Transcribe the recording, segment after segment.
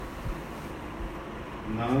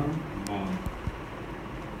ना मां,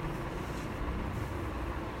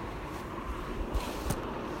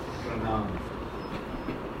 प्रणाम,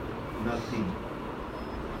 नथिंग।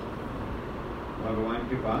 भगवान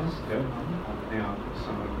के पास जब हम अपने आप को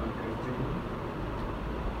समर्पण करते हैं,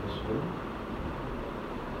 उसको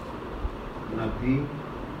नथिंग,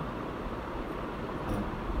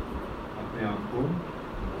 अपने आप को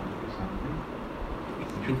भगवान के सामने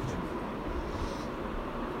झुक जाते हैं।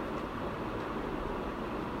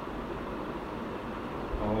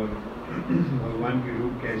 और भगवान की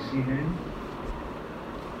रूप कैसी है?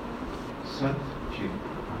 सत चित।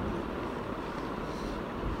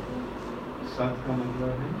 सत का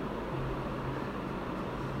मतलब है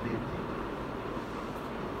नित्य।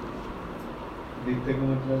 नित्य का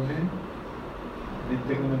मतलब है,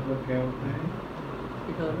 नित्य का मतलब क्या होता है?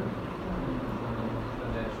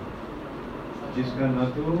 जिसका न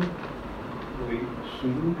तो कोई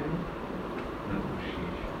शुरू है न तो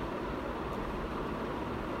शेष।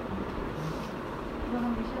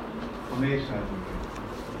 हमेशा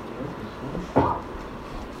इसको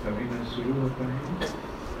कभी न शुरू होता है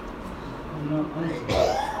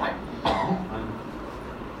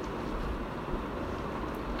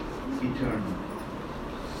eternal,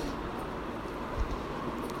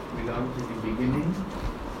 without any beginning.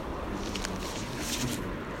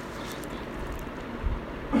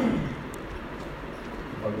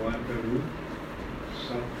 भगवान का रूप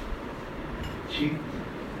सत चित,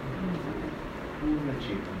 पूर्ण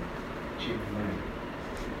चेतन, चिन्मय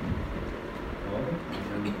और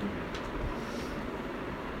अनंत।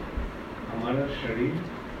 हमारा शरीर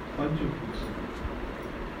पंचभूत से,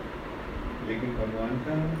 लेकिन भगवान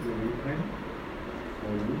का जो रूप है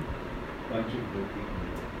वो रूप पंचभूति है।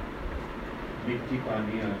 मिट्टी,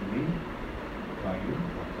 पानी, अग्नि, वायु,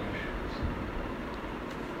 आकाश।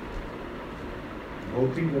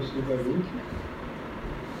 भौतिक वस्तु का रूप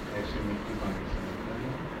ऐसे मिट्टी, पानी से मिलता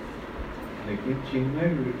है, लेकिन चिन्मय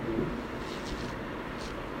रूप,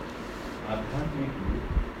 आध्यात्मिक रूप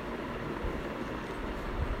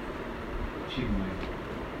चिन्मय।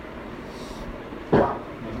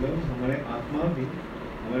 मतलब हमारे आत्मा भी,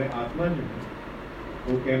 हमारे आत्मा जो है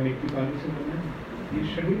वो क्या मिट्टी पानी से बना है? ये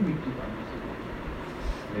शरीर मिट्टी पानी से बना है,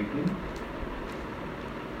 लेकिन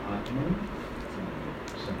आत्मा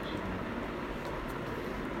सच्ची है।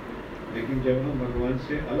 लेकिन जब हम भगवान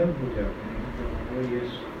से अलग हो जाते हैं तो हमारा ये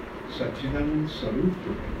सच्चिदानंद स्वरूप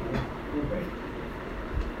जो है वो बैठ,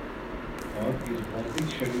 और इस भौतिक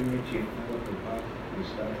शरीर में चेतना का प्रभाव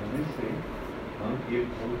विस्तार होने से हम ये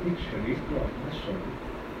भौतिक शरीर को अपना स्वरूप,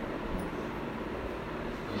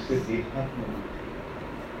 जिससे देहात्मा होती है,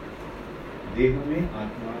 देह में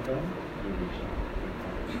आत्मा का जो विचार,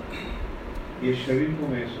 ये शरीर को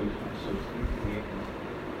मैं सोचने के लिए,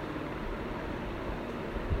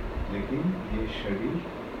 लेकिन ये शरीर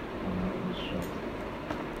हमारा स्वरूप।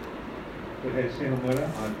 तो ऐसे हमारा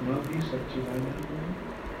आत्मा भी सच्चिदानंद है,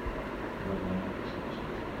 भगवान भी सच्चिदानंद,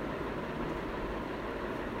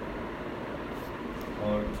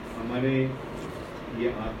 और हमारे ये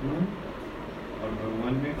आत्मा और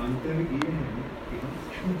भगवान में अंतर ये है कि हम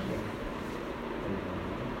छूट जाए।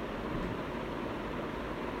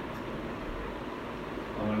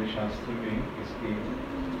 हमारे शास्त्र में इसके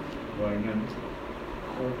वर्णन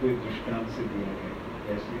और कोई दृष्टांत से दिया गया,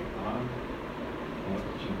 जैसे आग और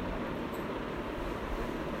चिंगार।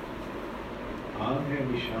 आग है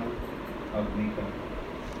विशाल अग्नि का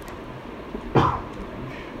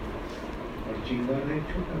अंश, और चिंगार है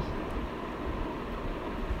छोटा सा।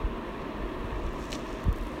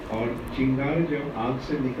 और चिंगार जब आग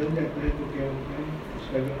से निकल जाता है तो क्या होता है?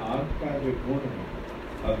 उसका जो आग का जो गुण है,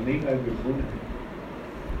 अग्नि का जो गुण है,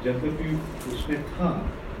 जब तक उसमें था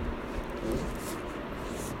तो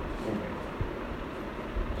हो गया।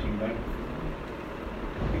 चिंगार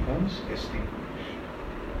becomes extinguished.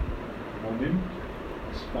 Moment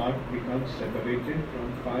spark becomes separated from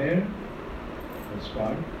fire, the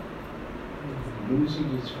spark loses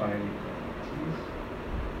its fiery qualities,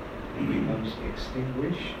 it becomes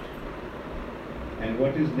extinguished. And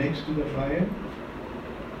what is next to the fire?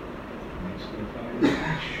 Next to the fire is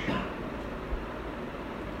ash.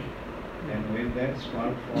 And when that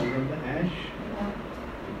spark falls on the ash,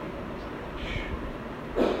 it becomes ash.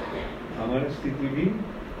 हमारा स्थिति भी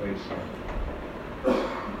वैसा,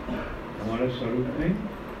 हमारा स्वरूप में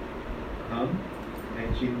हम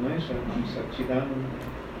चिन्मय, हम सच्चिदानंद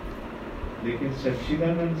हैं, लेकिन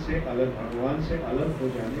सच्चिदानंद से अलग, भगवान से अलग हो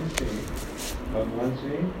जाने से, भगवान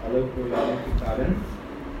से अलग हो जाने के कारण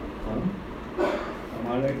हम,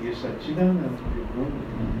 हमारा ये सच्चिदानंद जो गुण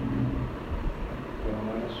है, तो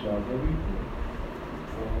हमारा स्वाभाविक है,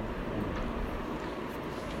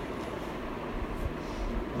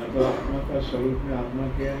 मतलब आत्मा का स्वरूप में आत्मा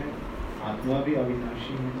क्या है? आत्मा भी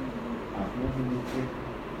अविनाशी है, आत्मा भी नित्य है,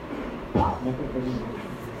 आत्मा का कभी मोक्ष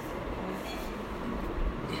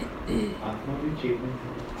नहीं, आत्मा भी चेतन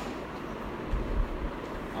है।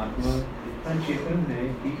 आत्मा इतना चेतन है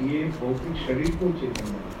कि ये भौतिक शरीर को चेतन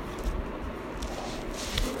है।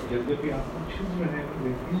 यद्यपि आत्मा क्षुद्र है,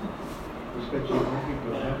 लेकिन उसका चेतना की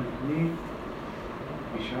प्रभाव इतनी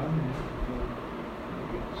विशाल है,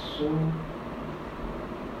 so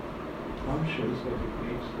conscious that it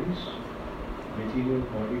makes this material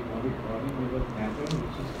body made of matter,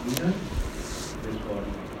 which is inner this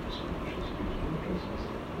body becomes conscious due to the presence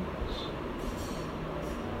of the soul.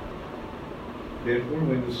 Therefore,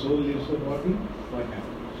 when the soul leaves the body, what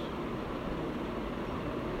happens?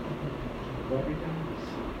 The body dies.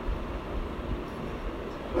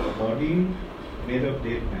 The body made of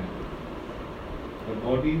dead matter. The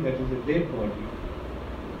body that is a dead body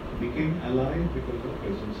became alive because of the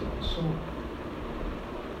presence of the soul.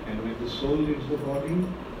 And when the soul leaves the body,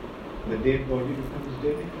 the dead body becomes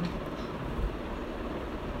dead again.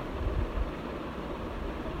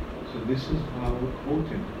 So this is how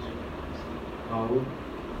potent, how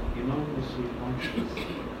enormously conscious the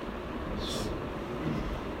soul is.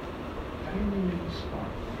 Tiny little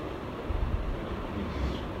spark that makes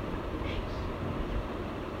us conscious.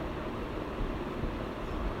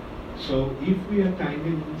 So if we are tiny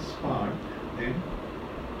little spark, then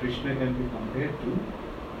Krishna can be compared to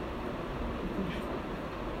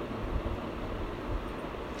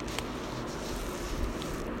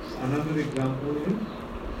another example is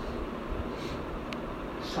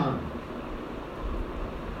sun.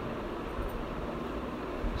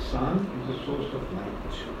 Sun is the source of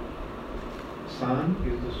light. Sun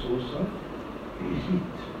is the source of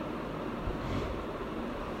heat.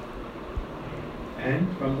 And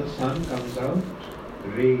from the sun comes out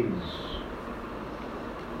rays.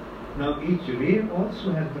 Now each ray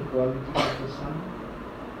also has the quality of the sun,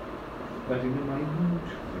 but in a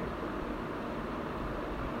minute way.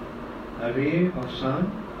 A ray of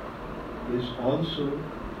sun is also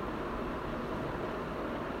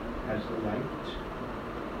has the light.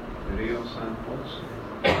 The ray of sun also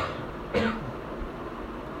has the light.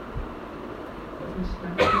 But it's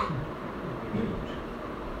not minute.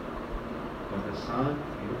 But the sun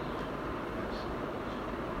is absolute.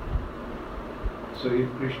 So if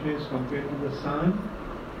Krishna is compared to the sun,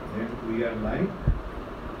 then we are like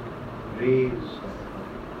rays of the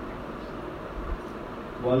body.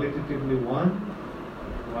 Qualitatively one,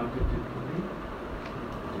 quantitatively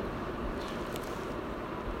different.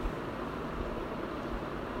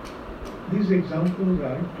 These examples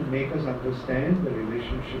are to make us understand the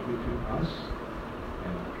relationship between us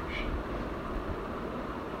and Krishna.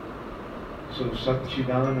 So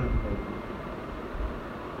Satchidananda,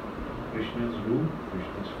 Krishna's root,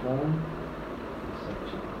 Krishna's form is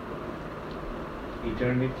Satchidananda.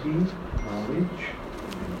 Eternity, knowledge,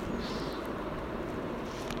 and bliss.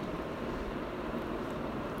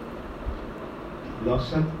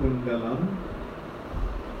 Lasat Kundalam.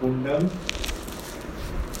 Kundal.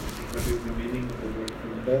 What is the meaning of the word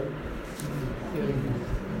Kundal?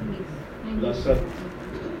 Lasat,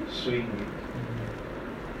 swinging.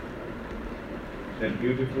 That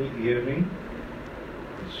beautiful earring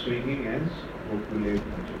is swinging as Gokule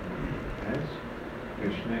Bhajana, as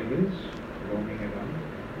Krishna is roaming around.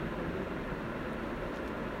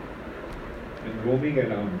 And roaming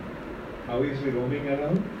around, how is he roaming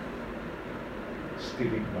around?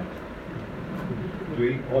 Stealing butter,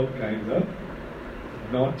 doing all kinds of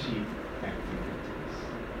naughty activities.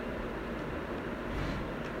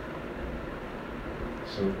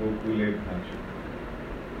 So Gokule Bhajana.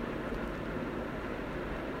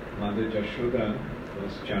 Mother Jashoda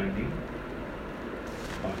was churning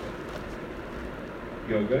butter.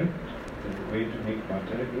 Yogurt, the way to make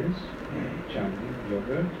butter is churning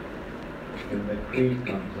yogurt. Then the cream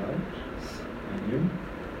comes out and you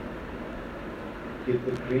get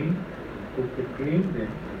the cream, cook the cream,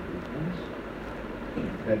 then it becomes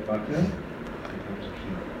that butter becomes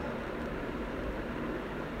ghee.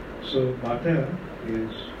 So butter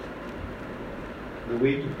is the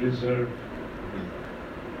way to preserve milk.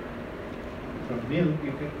 From milk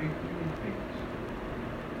you can make many things,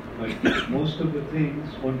 but most of the things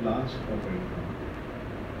won't last for very long.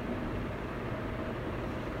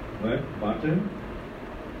 But butter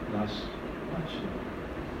lasts much longer,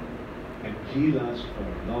 and ghee lasts for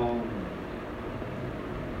a long time.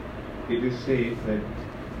 It is said that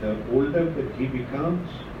the older the ghee becomes,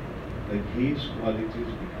 the ghee's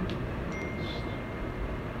qualities become enhanced.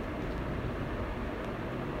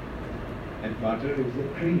 And butter is the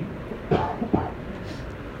cream.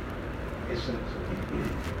 essence of it.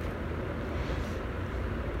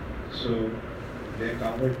 So they're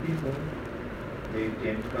cowherd people. They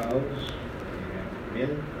tend cows, they have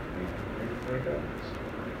milk, they have milk products.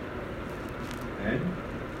 And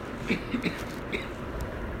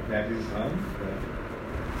that is how the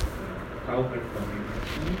cowherd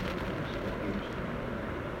community was engaged.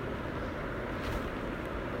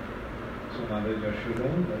 So Mother Yashoda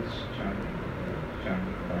was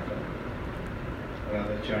churning butter,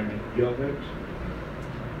 rather churning yogurt.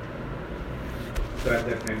 So at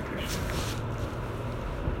that time Krishna,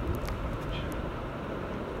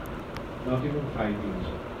 not even 5 years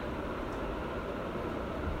old,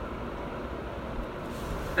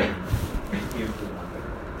 came to Mother.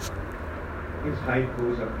 His height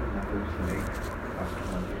goes up to Mother's leg after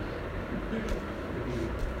Mother's. He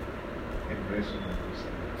embraced Mother's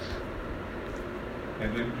legs. And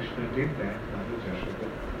when Krishna did that, Mother Yashoda,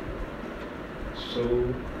 so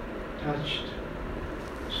touched,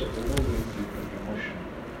 so overwhelmed with emotion,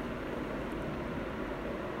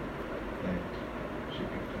 that she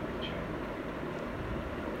picked up the child.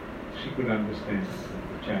 She could understand that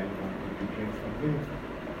the child wanted to drink from milk.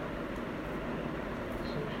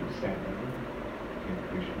 So she sat down, gave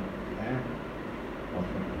Krishna the lamb,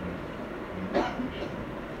 offered her milk to Krishna.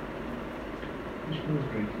 Krishna was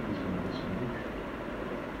drinking his mother's milk.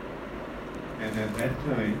 And at that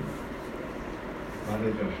time,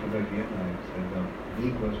 Mother Yashoda realized that the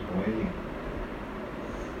milk was boiling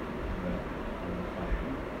on the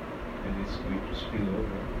fire and it's going to spill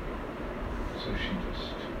over. So she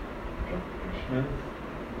just dropped Krishna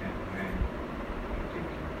and ran to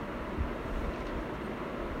take him.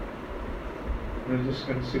 Now just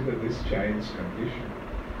consider this child's condition.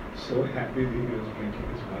 So happily he was drinking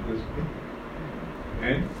his mother's milk.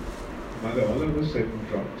 And Mother all of a sudden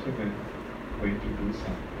dropped him and went to do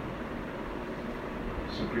something.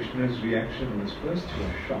 So Krishna's reaction was first he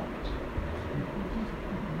was shocked.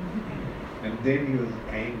 And then he was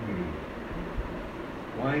angry.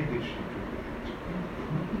 Why did she do that?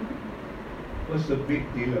 What's the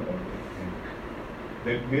big deal about that milk?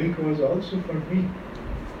 That milk was also for me.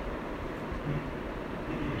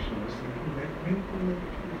 Krishna was thinking that milk was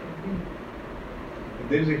actually for me. But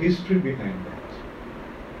there's a history behind that.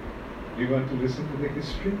 Do you want to listen to the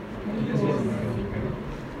history? Yes.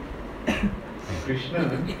 Krishna,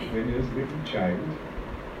 when he was a little child,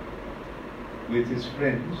 with his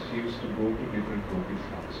friends, he used to go to different gopis'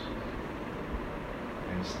 houses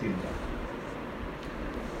and steal butter.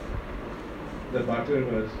 The butter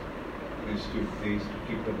was, they used to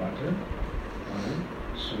keep the butter on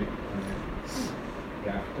a swing, on a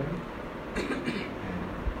rafter and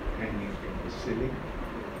hanging from the ceiling.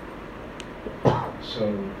 So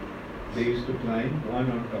they used to climb one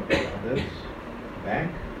on top of the others, back,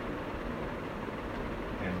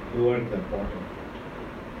 and lower the bottom,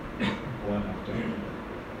 one after another.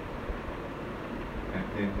 And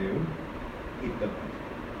then they would eat the butter.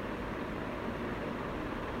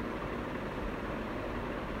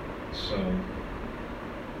 So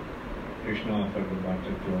Krishna offered the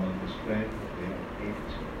butter to all his friends, they all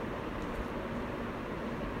ate.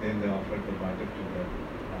 Then they offered the butter to the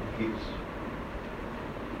monkeys.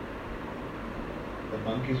 The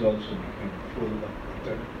monkeys also became full of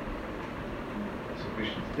butter. So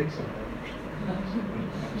Krishna takes some butter.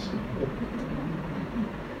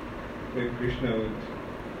 Then Krishna would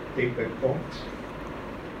take that pot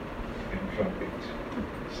and drop it,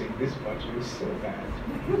 saying this butter is so bad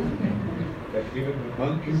that even the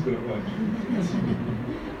monkeys don't want to eat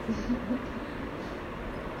it.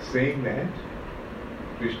 Saying that,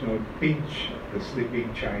 Krishna would pinch the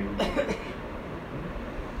sleeping child.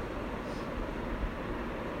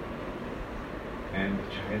 And the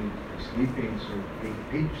child was sleeping, so being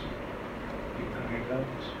pinched, he cried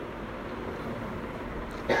out.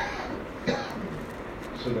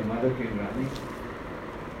 So the mother came running,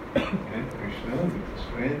 and Krishna with his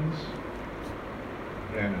friends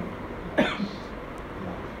ran out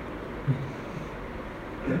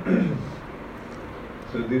laughing.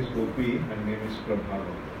 So this gopi, her name is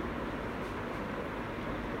Prabhava.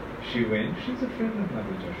 She went, she's a friend of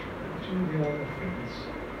Mother Yashoda. Actually, they all are friends.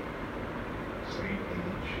 Same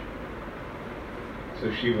age. So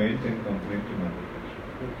she went and complained to Mother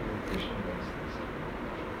Yashoda. Krishna does this.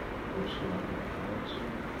 Goes to Mother house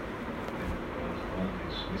and does all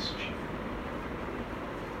this mischief.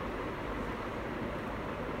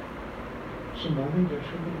 So Mother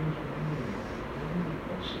Yashoda was wondering, how is it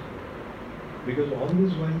possible? Because all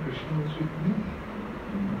this while Krishna was with me.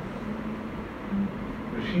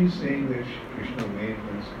 But she's saying that Krishna went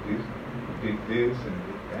and did this and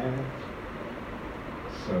did that.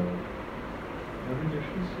 So Mother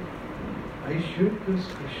Yashoda said, I should kiss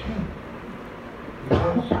Krishna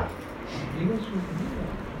because he was with me.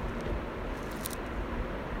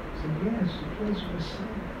 I said, yes, it was my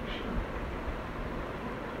son, Krishna.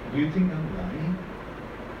 Do you think I'm lying?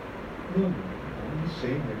 No, I'm not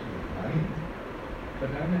saying that you're lying. But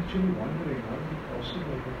I'm actually wondering how is it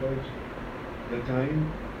possible, because the time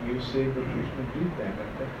you say that Krishna did that,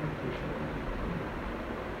 at that time Krishna was with me.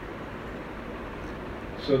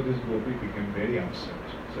 So this gopi became very upset.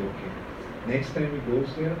 So okay, next time he goes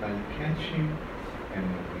there, I'll catch him and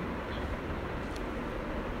I'll bring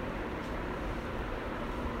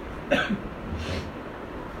it.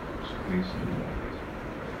 So please do that.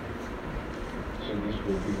 So this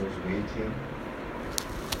gopi was waiting.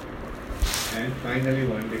 And finally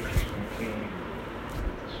one day Krishna came.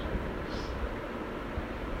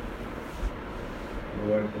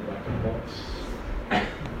 Lowered the butter box,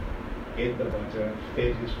 ate the butter,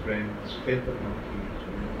 fed his friends, fed the monkeys.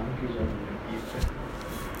 When the monkeys all want to eat it,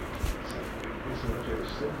 this butter is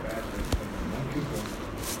so bad that when the monkeys want to,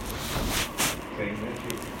 saying that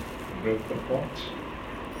he broke the pot,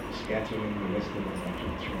 scattering the rest of the butter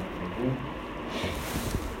throughout the room,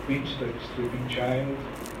 pinched the sleeping child,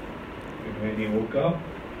 and when he woke up,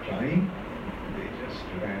 crying, they just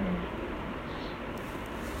ran out.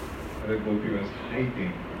 The gopi was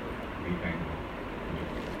hiding behind him.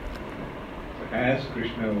 So as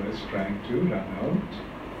Krishna was trying to run out,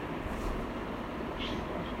 she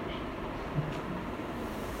caught Krishna.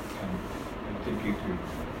 Come, I'll take you to your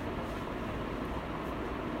mother.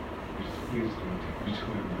 Please don't take me to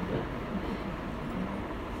my mother.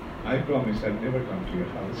 I promise I'll never come to your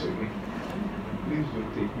house again. Please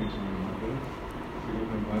don't take me to my mother. Because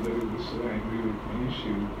my mother will be so angry with me, she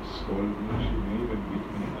will scold me, she may even beat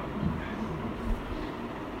me up.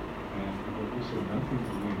 And the Guru said, nothing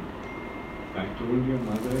to me. I told your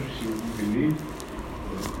mother, she wouldn't believe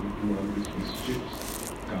that you do all these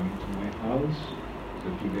mischiefs, come to my house. So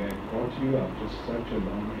today I caught you after such a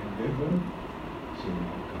long endeavor, so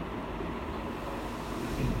now come.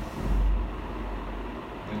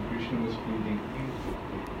 And Krishna was pleading, please don't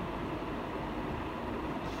take me.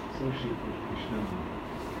 So she put Krishna on.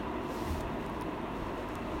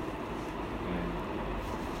 And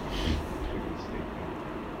she was taken.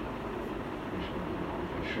 Krishna and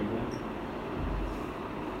Yashoda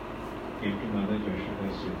came to Mother Yashoda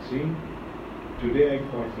and said, see, today I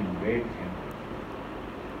caught him red-handed.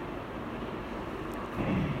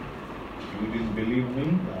 You didn't believe me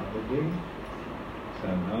the other day, so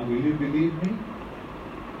now will you believe me?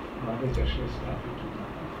 Mother Yashoda started to laugh.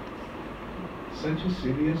 Such a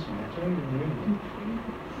serious matter, you know,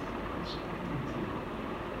 it's completely.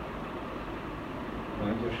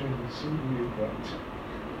 Mother Yashoda would soon be brought.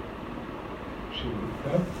 She looked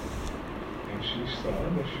up and she saw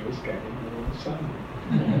that she was carrying her own son.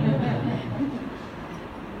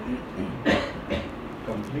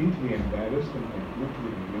 Completely embarrassed and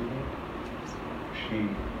completely bewildered, she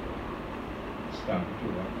started to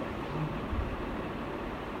walk back.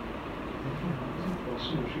 How is it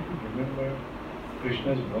possible? She could remember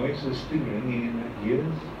Krishna's voice is still ringing in her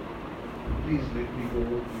ears. Please let me go,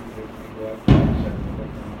 please let me go.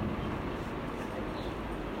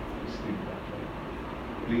 Still that way.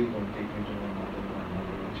 Please don't take me to my mother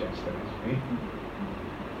will chastise me.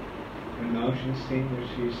 And now she's saying that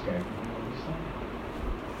she is carrying her own son.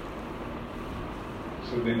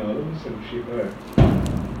 So then all of a sudden she heard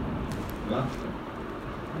laughter.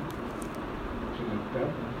 She looked up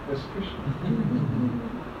and there's Krishna.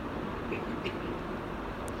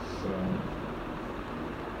 So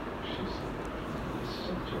she said,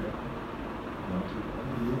 such a naughty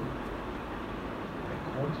boy. I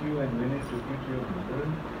caught you and when I took you to your mother,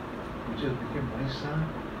 you just became my son.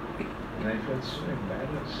 And I felt so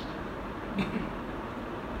embarrassed.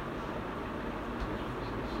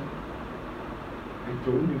 I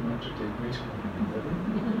told you not to take me to my mother.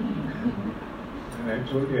 And I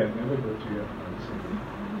told you I'd never go to your house again.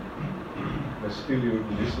 But still you would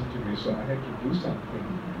listen to me, so I had to do something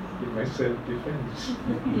in my self-defense.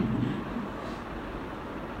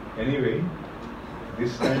 Anyway,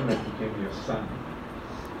 this time I became your son.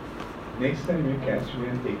 Next time you catch me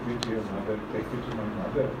and take me to your mother, take me to my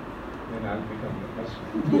mother, then I'll become your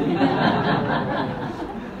husband.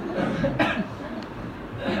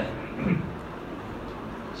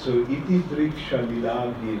 So, iti drik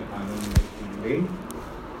shalila vir ananda kunde,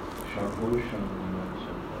 shagosham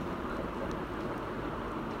nivansam.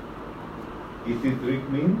 Iti drik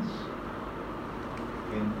means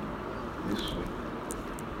in this way.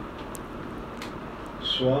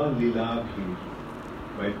 Swa lila vir,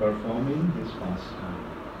 by performing his pastime.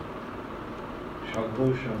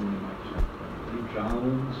 Shagosham nivansam. He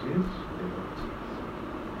drowns his devotees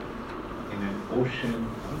in an ocean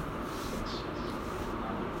of excess.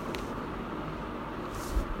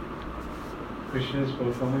 Krishna is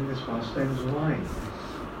performing his pastimes. Why?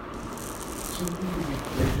 Simply to be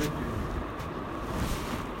pleasure to him.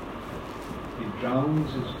 He drowns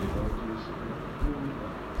his devotees in a pool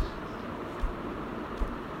of excess.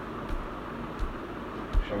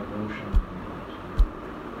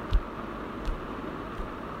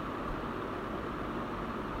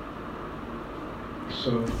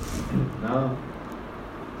 So now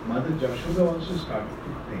Mother Jashoda also started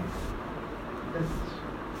to think that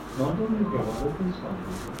not only Prabhupada's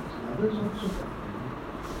conversations, others also complain.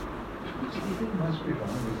 Something must be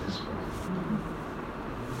wrong with this one.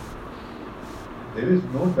 There is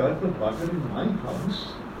no dearth of butter in my house.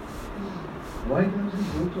 Why does he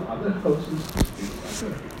go to other houses to steal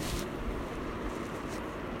butter?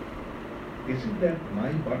 Is it that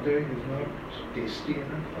my butter is not tasty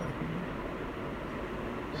enough for him?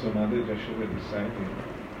 So Mother Jashoda decided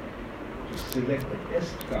to select the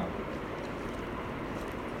best cow.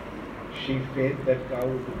 She fed that cow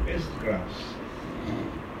with the best grass.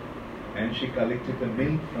 And she collected the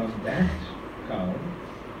milk from that cow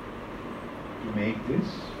to make this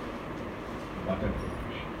butter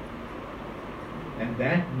preparation. And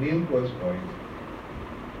that milk was boiled.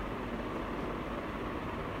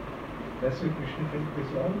 That's why Krishna said,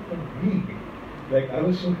 it's all for me. Like I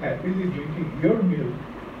was so happily drinking your milk,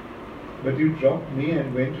 but you dropped me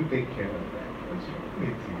and went to take care of that. What's wrong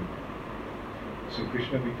with you? So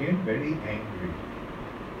Krishna became very angry.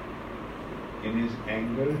 In his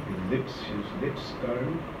anger, his lips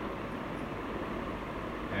curled,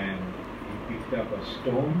 and he picked up a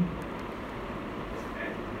stone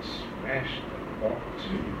and smashed the pot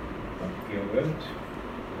of yogurt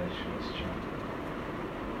that she was chanting.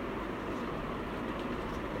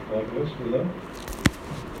 The pot was full of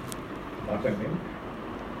buttermilk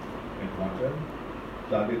and water,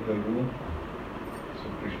 flooded the room. So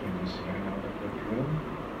Krishna just ran out of that room.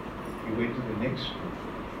 He went to the next room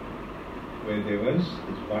where his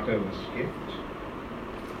butter was kept.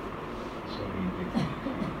 So he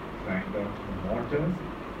grind out the water,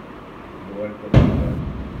 lowered the butter.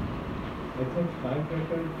 I thought 5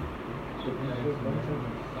 butter. So this was butter.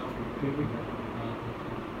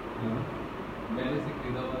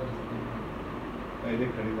 पहले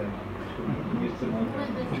खरीदा इस्तेमाल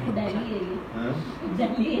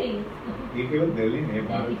ये केवल दिल्ली नहीं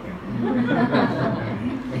भारत में.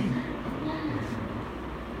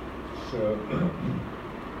 So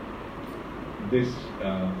this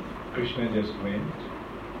Krishna just went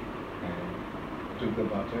and took the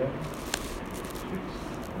butter.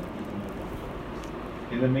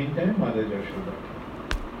 In the meantime, Mother Jashoda came.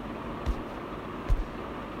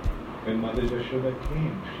 When Mother Jashoda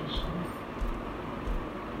came, she saw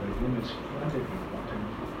the room is flooded with water.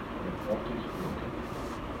 The pot is broken.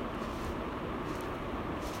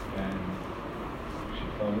 And she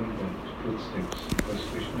followed the footsteps because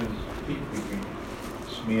Krishna's feet became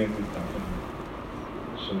smeared with butter.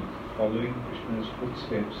 So following Krishna's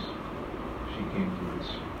footsteps, she came to this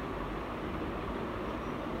room.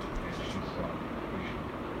 And she saw Krishna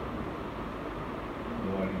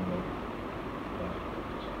lowering the butter.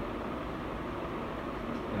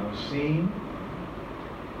 Now seeing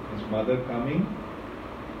his mother coming,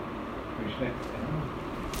 Krishna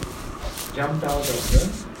jumped out of the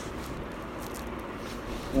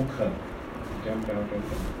mukha, jumped out of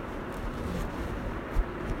the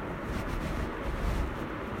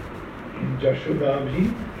Jashoda bhi,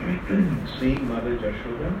 seeing Mother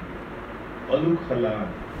Jashoda, Aluk halal,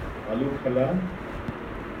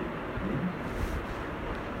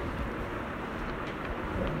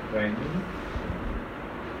 triangle.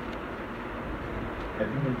 I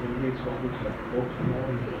think in Hindi it's called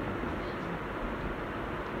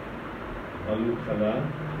Aluk halal,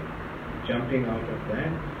 jumping out of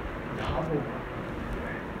that,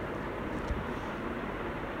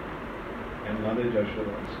 and Mother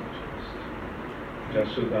Jashoda also chased.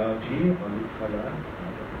 Jashoda ji Aluk halal,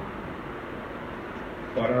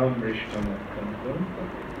 Param Rishtam Attantam,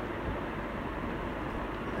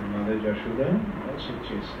 and Mother Jashoda also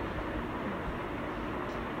chased.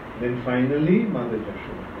 Then finally, Mother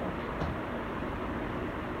Jashoda caught him.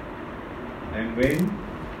 And when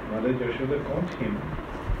Mother Jashoda caught him,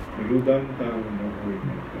 Rudantam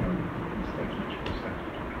Mohoitam,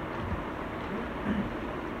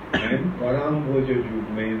 and Parambhoja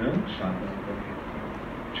Jugmena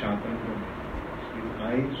Shatantam. His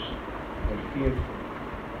eyes were fearful.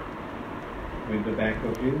 With the back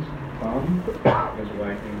of his palm was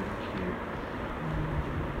wiping the tears.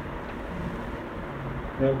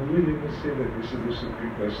 Now, who will ever say that this is the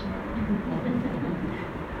Supreme Personality?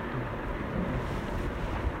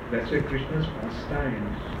 That's why Krishna's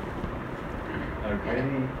pastimes are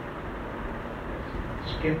very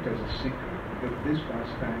kept as a secret, because these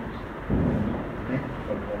pastimes are not meant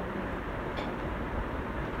for ordinary.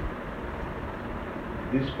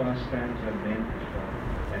 These pastimes are meant for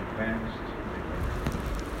advanced devotees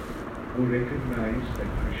who recognize that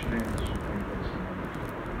Krishna is the Supreme Personality.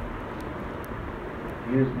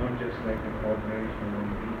 He is not just like an ordinary human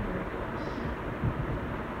being like us.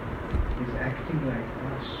 He is acting like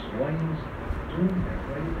us. Why is he doing that?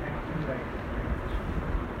 Why is he acting like that?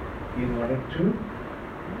 In order to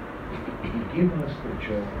give us the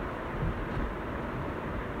joy.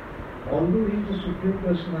 Although he is the Supreme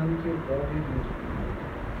Personality of Godhead, he is behind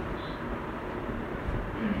us.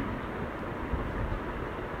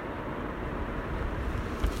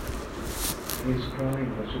 He is crying,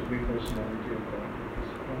 the Supreme Personality of Godhead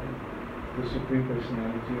is crying. The Supreme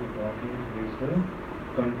Personality of Godhead is the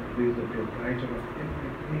proprietor of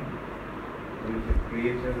everything. He is the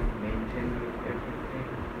creator and maintainer of everything.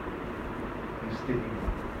 He is sitting.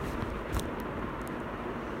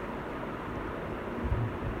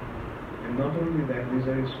 And not only that, these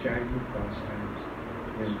are his childhood pastimes,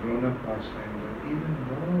 his grown-up pastimes, and even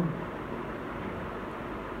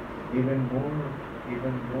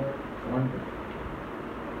more wonderful.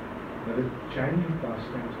 But the childhood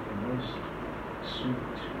pastimes are the most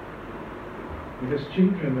sweet, because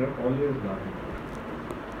children are always loving.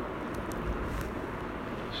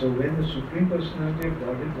 So when the Supreme Personality of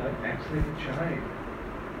Godhead acts like a child,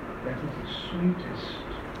 that is the sweetest.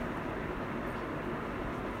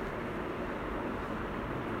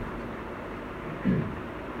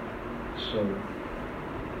 So,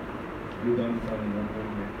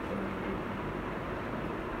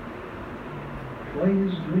 why he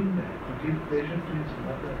is doing that? To give pleasure to his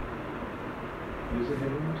mother, who is a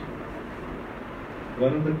devotee.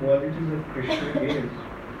 One of the qualities of Krishna is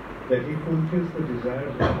that he fulfills the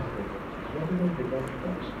desires of his devotees. What about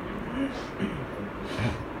devotee?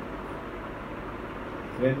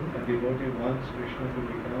 When a devotee wants Krishna to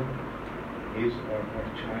become his or her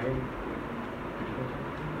child,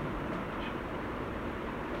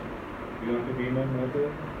 you want to be my mother?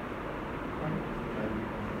 Fine, I'll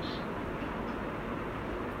become your son.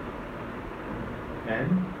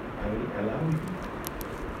 And I will allow you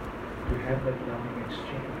to have that loving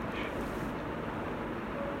exchange.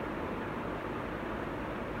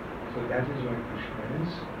 So that is why Krishna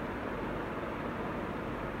is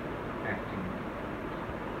acting.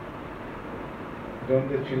 Don't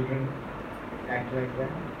the children act like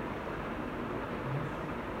that?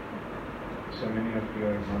 So many of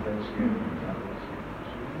your mothers here and fathers here.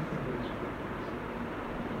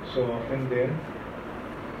 So often there,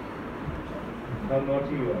 how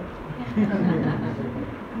naughty you are.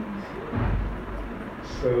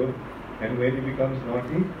 So, and when he becomes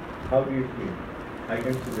naughty, how do you feel? I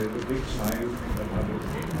can see there's a big smile in the mother's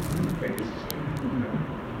face.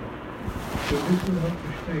 So this is how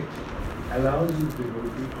Krishna allows his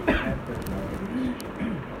devotee to have that loving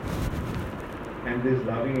exchange. And this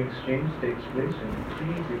loving exchange takes place in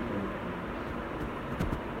three different ways.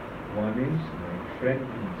 One is like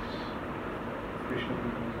friendliness. Krishna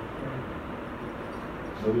becomes a friend.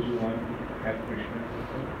 Those who want to have Krishna as a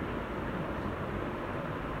friend.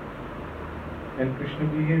 And Krishna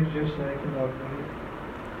behaves just like an ordinary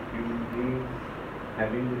human being,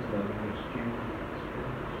 having this loving exchange with his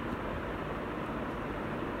friends.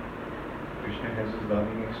 Krishna has his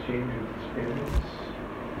loving exchange with his parents.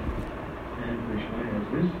 And Krishna has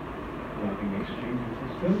this loving exchange with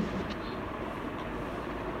his girlfriends.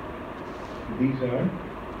 These are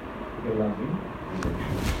the loving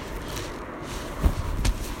relations.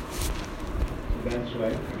 So that's why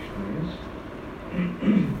Krishna is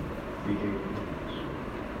behaving on this way,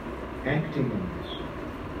 acting on this way.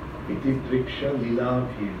 Iti driksha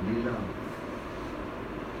lilabhi, lila.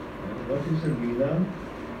 What is a lila?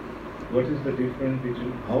 What is the difference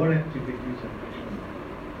between our activities and Krishna?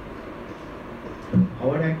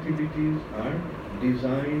 Our activities are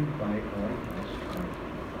designed by our past karma.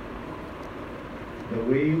 The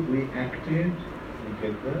way we acted, we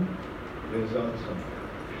get the results of our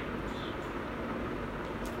actions.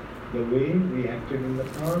 The way we acted in the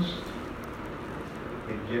past,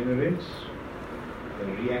 it generates the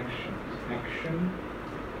reactions. Action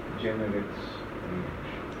generates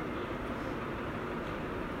reactions.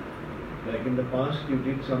 Like in the past, you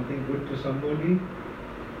did something good to somebody.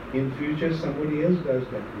 In future, somebody else does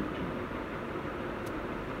that good to you.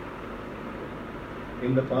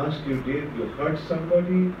 In the past, you hurt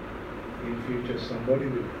somebody. In future, somebody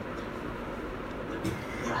will hurt.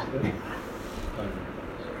 the karma.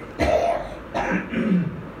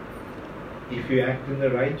 If you act in the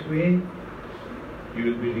right way, you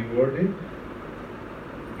will be rewarded.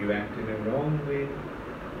 You act in a wrong way,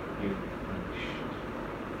 you will be punished.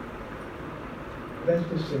 That's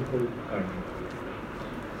the simple karma.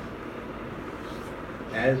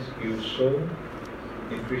 As you sow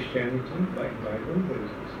in Christianity, by Bible there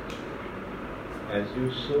is this. As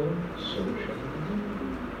you sow, so shall you reap.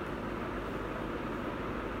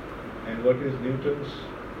 And what is Newton's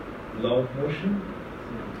law of motion?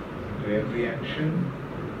 To every action,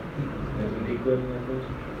 there's an equal and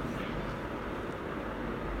opposite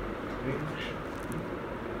reaction.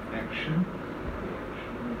 Action,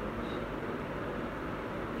 reaction.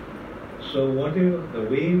 So whatever the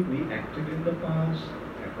way we acted in the past,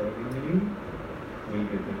 accordingly, we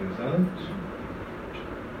get the result.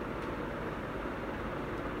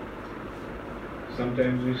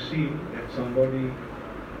 Sometimes we see that somebody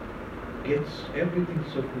gets everything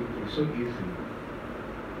so quickly, so easily.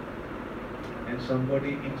 And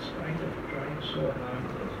somebody, in spite of trying so hard,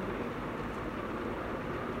 was waiting.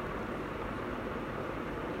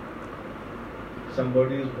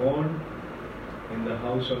 Somebody is born in the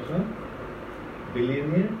house of a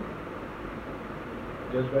billionaire,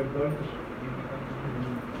 just by birth, he becomes a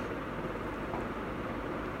billionaire.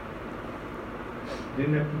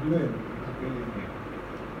 Didn't have to do anything, he's a billionaire.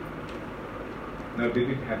 Now, did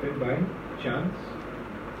it happen by chance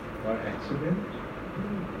or accident?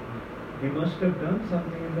 He must have done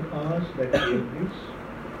something in the past that gave this.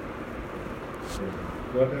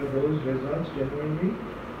 What are those results generally?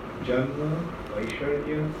 Janma,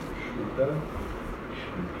 Vaisharya, Shruta,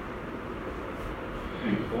 Shruti.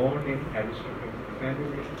 Born in aristocratic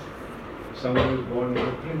family. Someone is born as a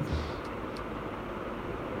prince.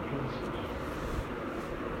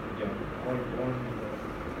 All born in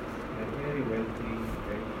a very wealthy,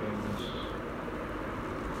 very famous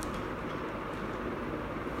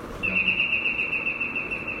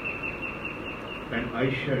and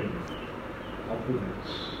Aishwarya,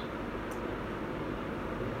 opulence.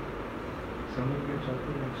 Someone gets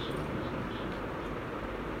opulence so easily.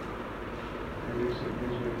 And they say,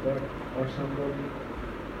 this way, God, or somebody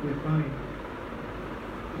we find.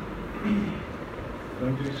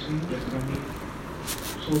 Don't you see that money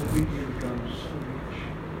so quickly becomes so rich?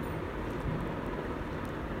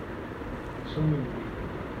 So many people.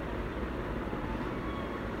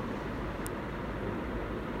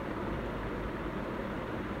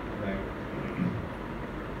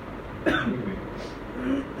 Anyway,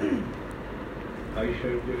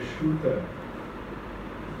 Aishwarya Shruta,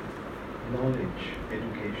 knowledge,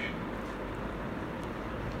 education,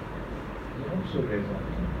 is also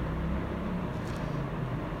resulting.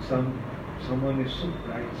 Someone is so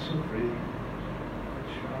bright, so brilliant,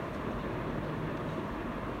 sharp,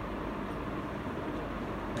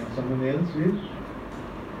 and someone else is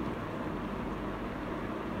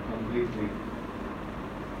completely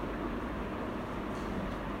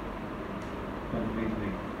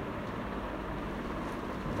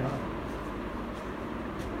down.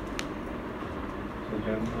 So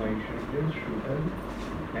Janma, Aishwarya, Shruta,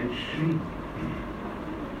 and Shri,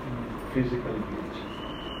 physical beauty.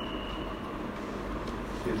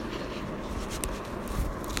 So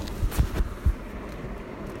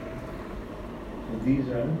these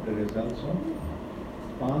are the results of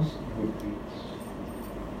past good deeds.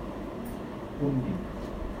 Punya.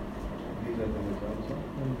 These are the results of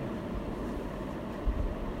punya.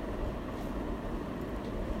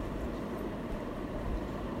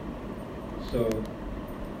 So,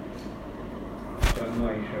 Janma,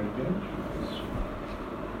 Aishwarya.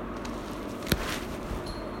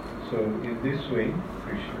 So, in this way,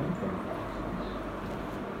 Krishna performs.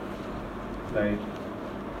 Like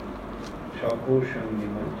Shakosham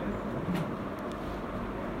Nimajjana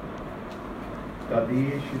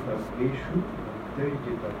Tadyeshi Taddeshu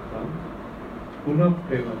Tejitatam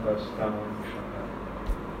Punaprematastam Shaka.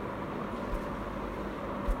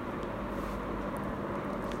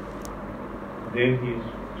 Then he is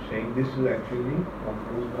saying this is actually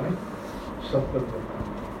composed by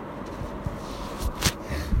Saptaprabhu.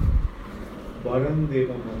 Varam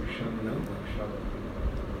deva moksham na mokshavati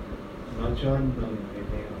nachannam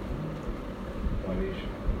vinayam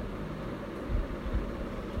paresham.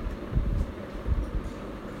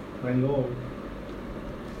 My Lord,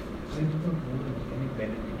 I do not want any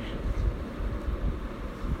benediction,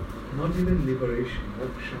 not even liberation,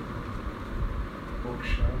 moksha,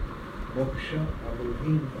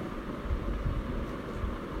 abhidhamma.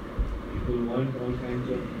 People want all kinds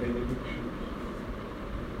of benedictions.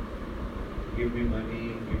 Give me money,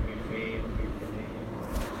 give me fame, give me name.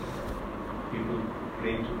 People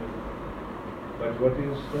pray to them. But what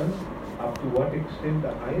is up to what extent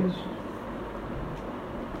the highest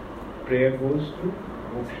prayer goes to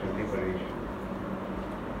moksha, liberation.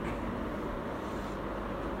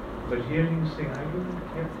 But here he is saying, I don't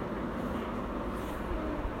care for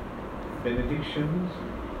benedictions,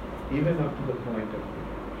 even up to the point of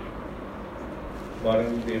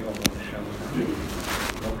Varam Deva Moksham,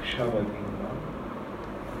 Mokshavadinga,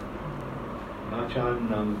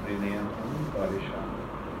 Nachannam Prinayaham Parisham,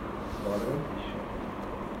 Varavadisha.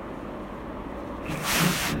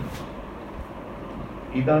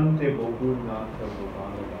 Idante Bogur Natha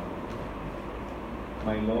Gopala.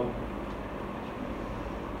 My Lord,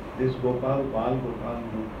 this Gopal, Bal Gopal, is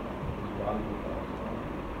Bal Gopal.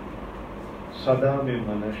 Sada me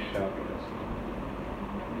manasya vidasa.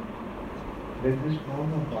 Let this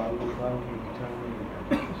form of Bal Gopal be eternally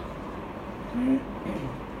happiness.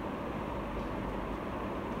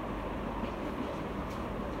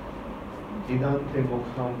 Idante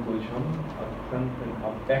Mokham Bujam Atkantan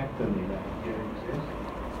Abhakta Nilai. Here it says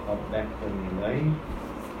Abhakta Nilai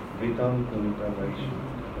Vitantunta Vaishnav.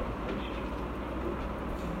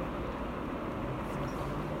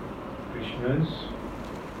 Krishna's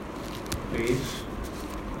face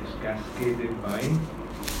is cascaded by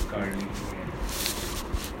curly hair.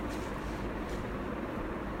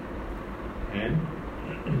 And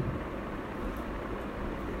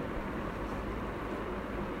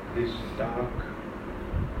this dark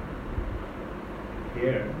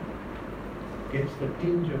hair gets the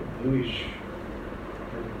tinge of bluish,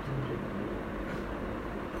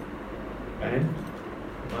 and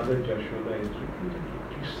Mother Jashoda is repeatedly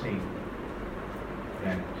kissing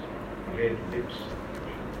that red lips.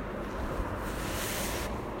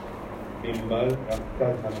 Bimbal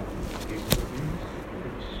Raktadhara is the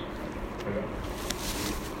lips.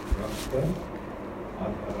 Rakta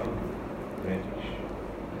Adharam, reddish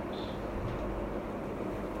lips.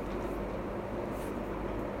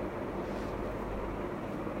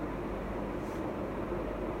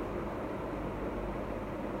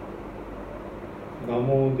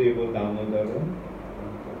 Namo Deva Damodaram.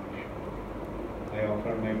 I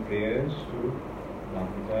offer my prayers to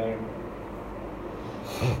Damodar,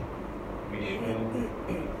 Vishnu.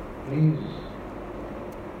 Please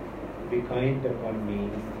be kind upon me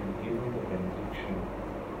and give me the benediction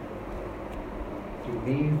to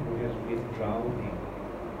me who has been drowning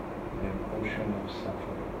in an ocean of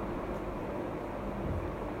suffering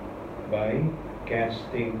by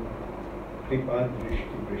casting Kripa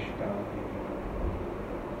Drishti Vrishtadi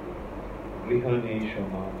Grihanesha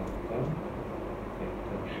Mamatam.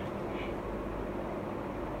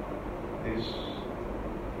 This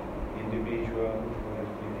individual who has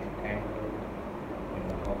been entangled in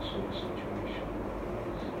a household situation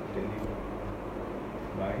is delivered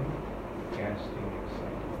by casting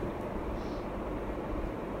excitement.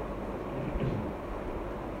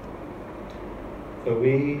 The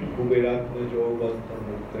way Kuberatmajo Valta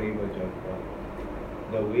Muktaiva Jatva,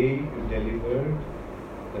 the way you delivered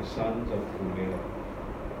the sons of Kubera.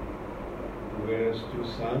 Kubera's two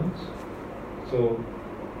sons, so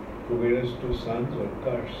Kubera's two sons were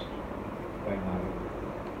cursed by Narada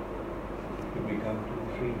to become two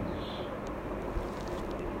trees.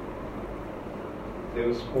 They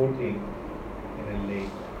were sporting in a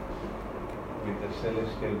lake with the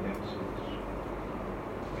celestial nymphs,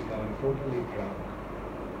 becoming totally drunk.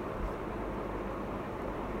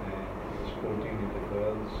 And they were sporting with the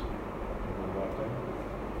girls in the water.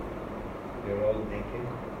 They were all naked.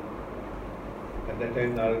 At that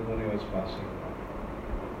time Narada Muni was passing by.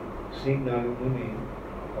 Seeing Narada Muni,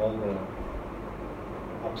 all the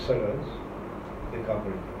Apsaras, they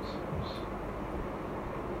covered themselves.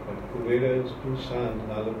 But Kubera's two sons,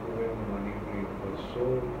 Nala Kubera and Manipuri, were so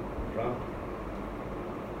drunk,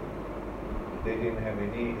 they didn't have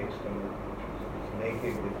any external consciousness.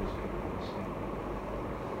 Naked, they just kept on singing.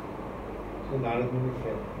 So Narada Muni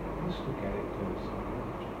felt, these two characters are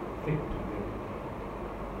not fit together.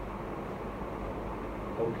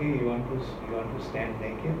 Okay, you want to stand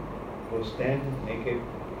naked? Go stand naked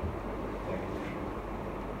like a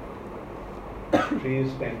tree. Tree is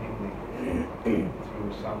standing naked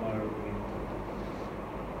through summer, winter,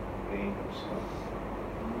 rain and stuff.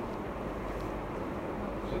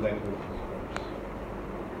 So that was his verse.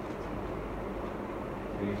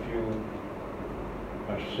 If you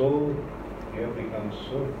have become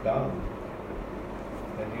so dull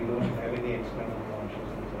that you don't have any external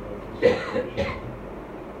consciousness about your situation,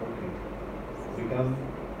 okay, become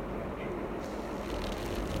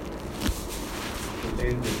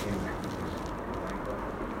then became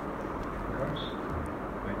curse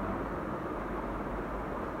by now.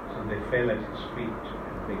 So they fell at his feet.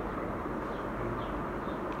 take please,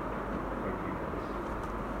 forgive us.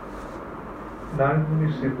 Narad Muni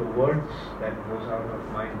said the words that goes out of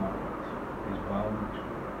my mouth is bound to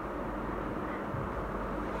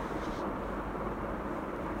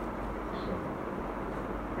so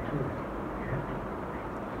it will happen. We have to.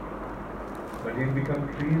 But it become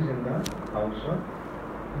trees in the house of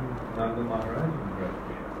Nanda Maharaj in Braj.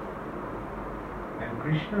 And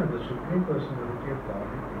Krishna, the Supreme Personality of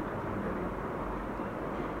Godhead, will come in the day.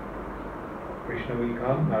 Krishna will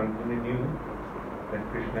come. Narad Muni knew that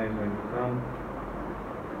Krishna is going to come.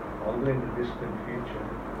 Although in the distant future,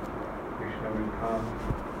 Krishna will come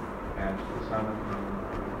as the son of Nanda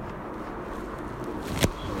Maharaj.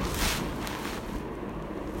 So,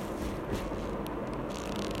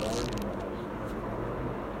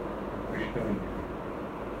 Krishna will come.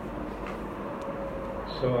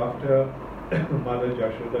 So after Mother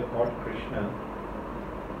Jashoda caught Krishna,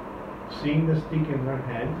 seeing the stick in her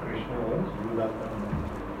hand, Krishna was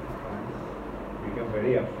became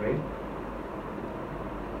very afraid.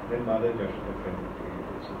 Then Mother Jashoda fell into it.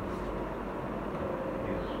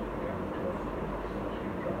 Yes, became too afraid. So she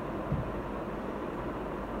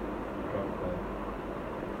dropped the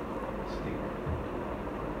stick.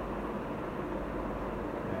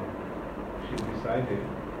 And she decided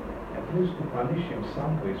at least to punish him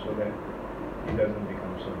some way so that he doesn't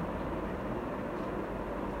become so naughty.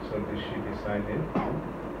 So she decided to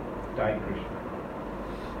tie Krishna.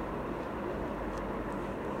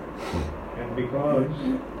 And because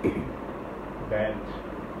that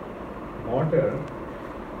mortar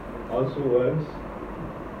also was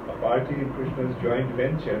a party in Krishna's joint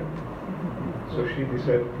venture, so she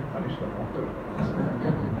decided to punish the mortar.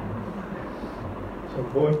 So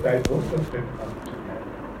both of them come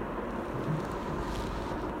together.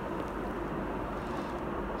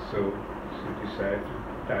 So she decided to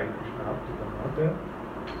tie Krishna up to the mortar.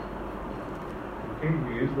 Okay,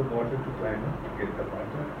 you use the mortar to climb up to get the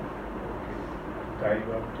mortar. Okay, tie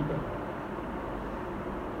you up to the mortar.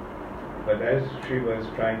 But as she was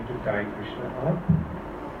trying to tie Krishna up,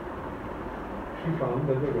 she found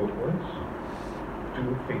that the rope was 2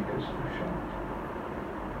 fingers too short.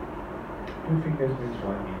 2 fingers means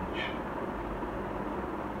 1 inch.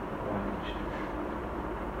 1 inch too short.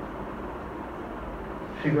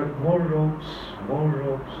 She got more ropes,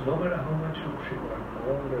 no matter how much rope she got,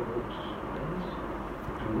 all the ropes was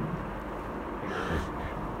 2 fingers too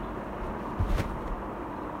short.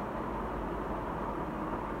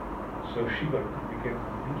 So she became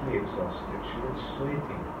completely exhausted. She was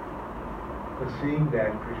sweating. But seeing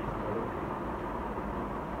that, Krishna thought, okay,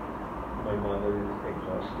 my mother is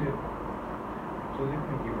exhausted, so let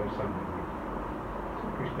me give her some relief. So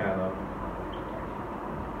Krishna allowed her to die.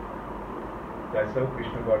 That's how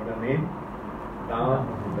Krishna got the name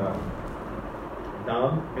Damodar.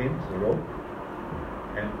 Dam means rope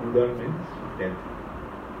and Udar means death.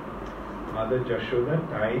 Mother Jashoda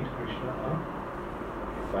tied Krishna up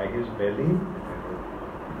by his belly with a rope.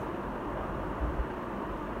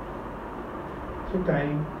 So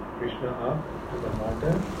tying Krishna up to the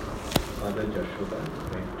mortar, Mother Jashoda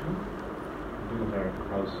went to do her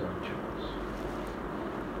household chores.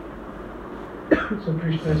 So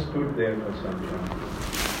Krishna stood there for some time,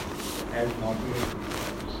 as naughty as he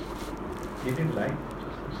was. He didn't like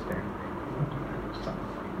just to stand there, he wanted to do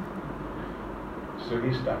something. So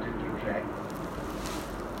he started to drag them.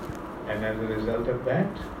 And as a result of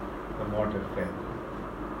that, the mortar fell.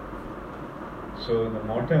 So the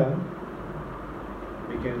mortar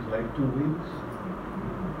became like 2 wheels,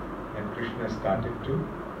 and Krishna started to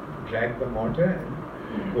drag the mortar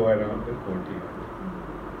and go around the courtyard.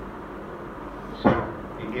 So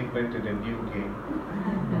he invented a new game.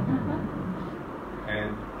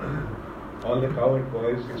 And all the cowherd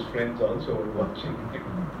boys, his friends also were watching him.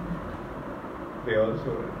 They also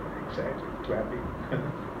were excited, clapping.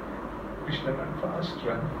 Krishna, run fast.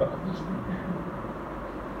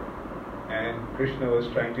 And Krishna was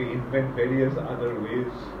trying to invent various other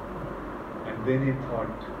ways. And then he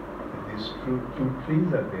thought, these two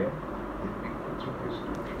trees are there, let me go through these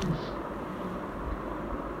 2 trees.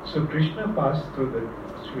 So Krishna passed through the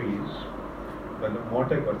trees, but the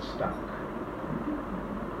mortar got stuck.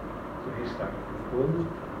 So he started to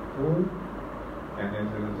pull, and as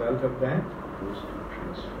a result of that, those 2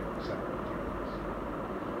 trees fell simultaneously.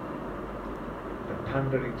 The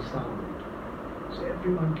thundering sound. So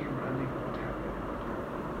everyone came running. What happened?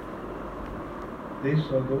 They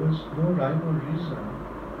saw there was no rhyme or reason.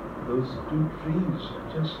 Those 2 trees were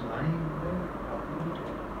just lying there,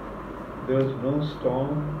 uprooted. There was no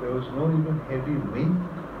storm. There was no even heavy wind.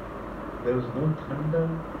 There was no thunder.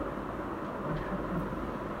 What happened?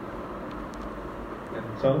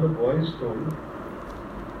 And some of the boys told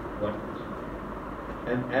what?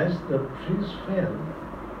 And as the trees fell,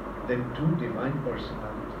 then two divine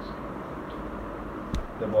personalities came out.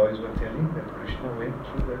 The boys were telling that Krishna went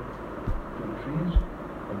through the two trees,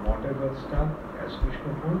 the mortar got stuck, as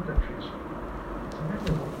Krishna pulled the trees.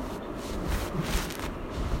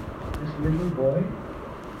 This little boy,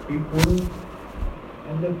 he pulled,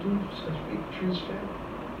 and the two such big trees fell.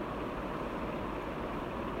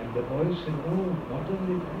 And the boy said, "Oh, not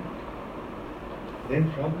only that." Then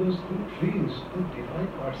from those two trees, two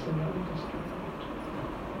divine personalities came out.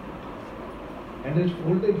 And with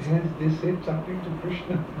folded hands, they said something to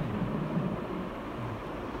Krishna.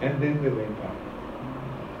 And then they went out.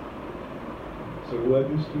 So who are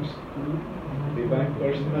these two divine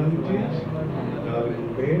personalities? Nal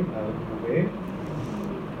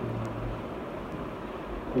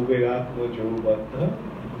Kuberatma Jobadha,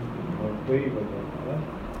 Mortoi Vadanta,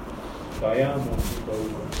 Daya Mohi.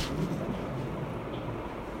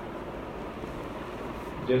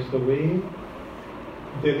 Just the way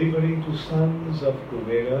delivering to sons of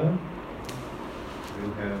Kubera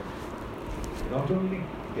will have not only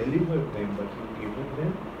delivered them, but will given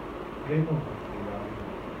them prema bhakti,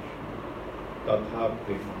 tatha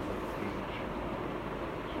prema bhakti.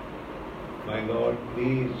 My Lord,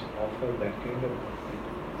 please offer that kind of bhakti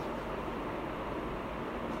to us.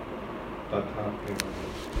 Tatha prema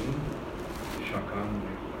bhakti, shakam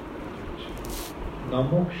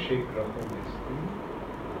namokshe graho mesti.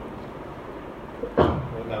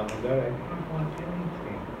 Oh Damodar, I do not want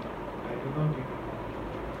anything. I do not even want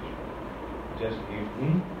much. Just give me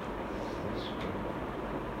this one.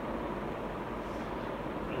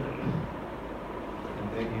 And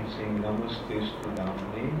then he's saying, Namaste to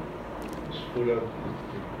Damne, Spura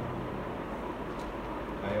Bhakti.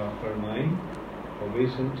 I offer my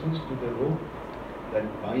obeisances to the rope that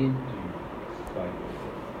binds you by the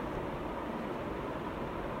rope,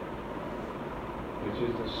 which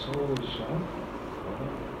is the soul's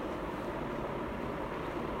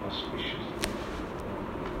auspicious.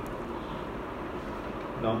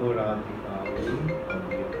 Damodarastakam.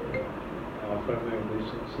 I offer my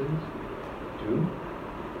obeisances to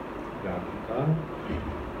Radhika,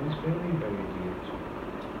 who is very, very dear to me.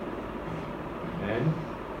 And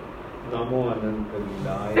Namo Ananta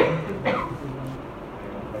Lilaya. I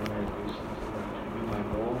offer my obeisances to you, my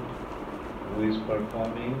Lord, who is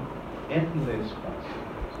performing endless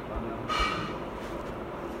pastimes.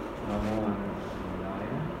 Namo Ananta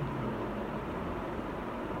Lilaya.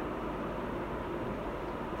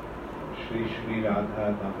 Shri Shri Radha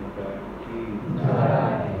Damodar ki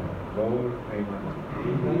Gaur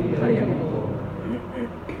Premanandi.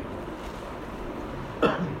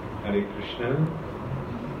 Hare Krishna.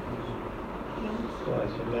 So I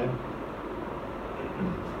shall